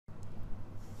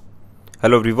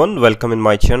Hello everyone, welcome in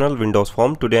my channel Windows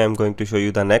Form. Today I'm going to show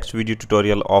you the next video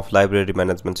tutorial of library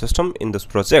management system. In this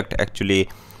project actually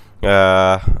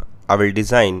I will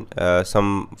design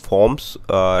some forms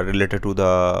related to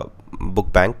the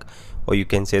book bank, or you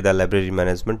can say the library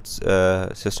management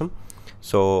system.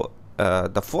 So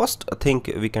the first thing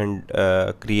we can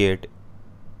create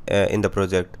in the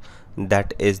project,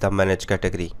 that is the manage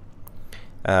category.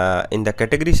 In the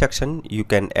category section you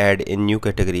can add a new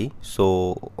category,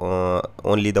 so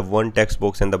only the one text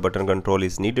box and the button control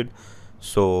is needed.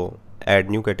 So add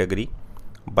new category.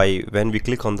 By when we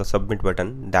click on the submit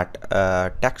button, that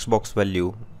text box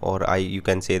value, or you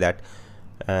can say that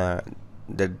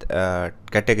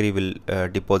category will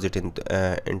deposit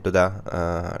into the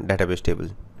database table.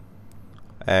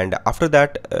 And after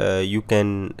that you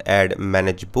can add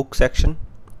manage book section.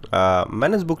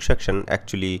 Manage book section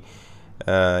actually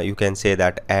you can say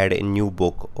that add a new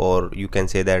book, or you can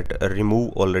say that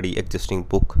remove already existing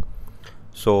book.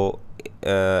 So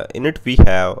in it we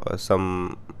have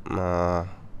some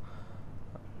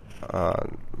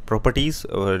properties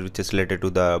which is related to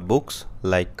the books,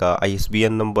 like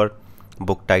ISBN number,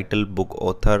 book title, book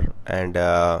author, and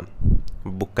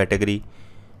book category.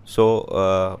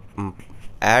 So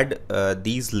add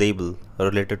these label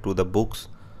related to the books.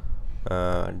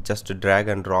 Just drag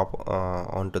and drop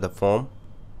onto the form,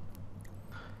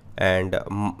 and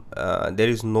there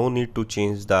is no need to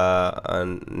change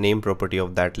the name property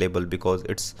of that label, because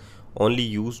it's only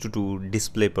used to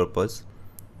display purpose,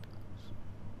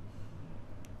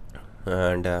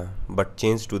 and but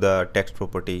change to the text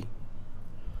property.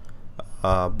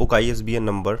 Book ISBN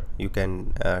number you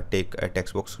can take a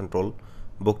text box control.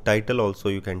 Book title also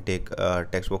you can take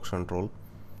text box control,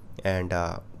 and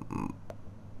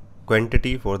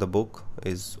quantity for the book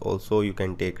is also you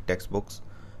can take text box,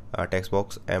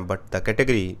 and but the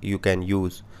category you can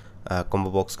use combo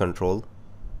box control,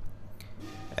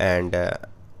 and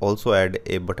also add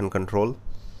a button control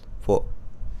for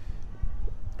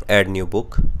add new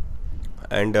book,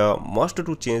 and must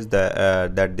to change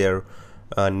the that their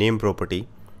name property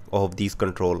of these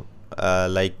control,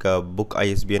 like book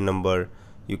ISBN number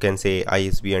you can say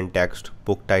ISBN text,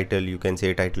 book title you can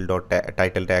say title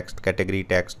text, category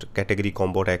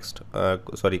combo text,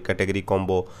 category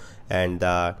combo, and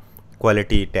the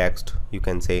quality text you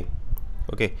can say.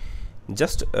 Okay,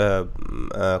 just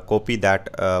copy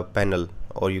that panel,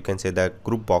 or you can say the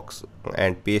group box,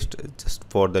 and paste just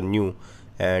for the new,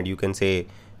 and you can say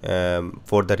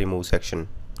for the remove section.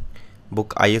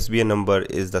 Book ISBN number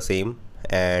is the same,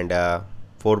 and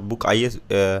for book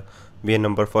ISBN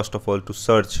number, first of all to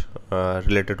search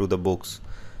related to the books,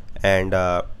 and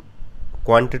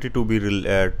quantity to be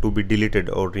deleted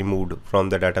or removed from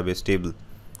the database table.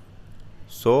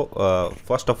 So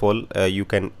first of all you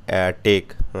can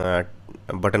take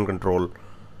button control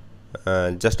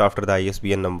just after the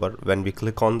ISBN number. When we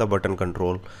click on the button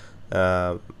control,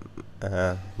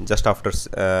 just after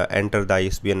enter the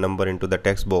ISBN number into the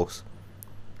text box.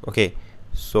 Okay,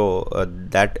 so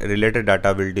that related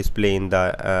data will display in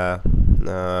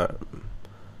the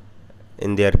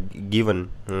in their given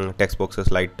text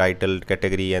boxes, like title,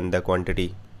 category, and the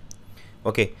quantity.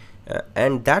 Okay,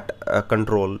 and that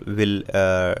control will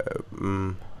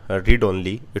read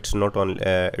only. It's not on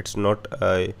it's not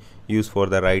used for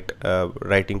the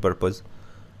writing purpose.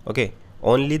 Okay,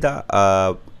 only the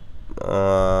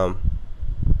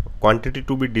quantity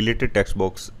to be deleted text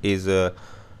box is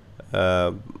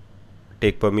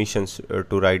take permissions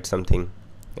to write something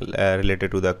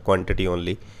related to the quantity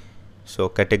only. So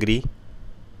category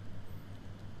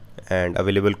and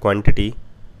available quantity.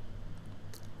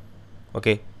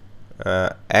 Okay,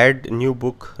 add new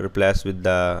book, replace with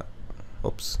the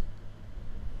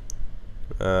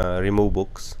remove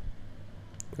books.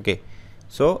 Okay,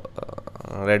 so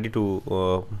ready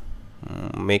to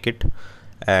make it,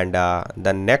 and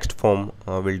the next form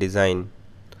will design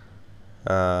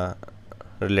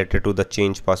related to the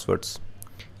change passwords.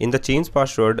 In the change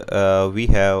password we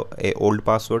have a old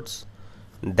passwords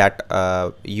that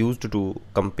used to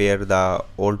compare the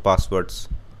old passwords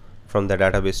from the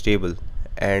database table,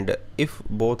 and if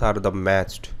both are the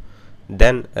matched,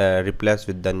 then replace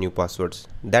with the new passwords.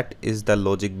 That is the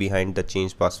logic behind the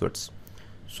change passwords.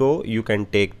 So you can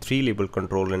take 3 label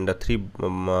control and the 3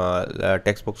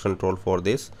 text box control for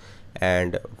this,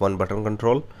 and 1 button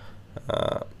control,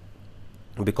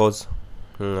 because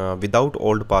without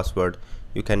old password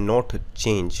you cannot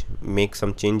make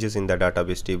some changes in the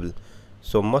database table.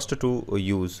 So must to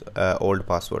use old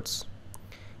passwords.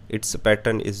 Its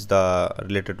pattern is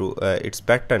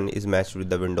matched with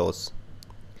the Windows,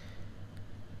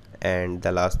 and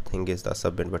the last thing is the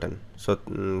submit button. So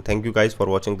thank you guys for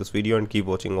watching this video, and keep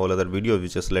watching all other videos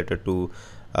which is related to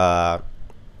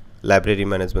library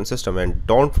management system. And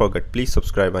don't forget, please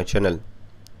subscribe my channel.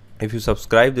 If you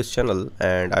subscribe this channel,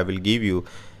 and I will give you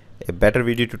a better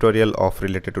video tutorial of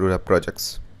related to the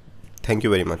projects. Thank you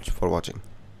very much for watching.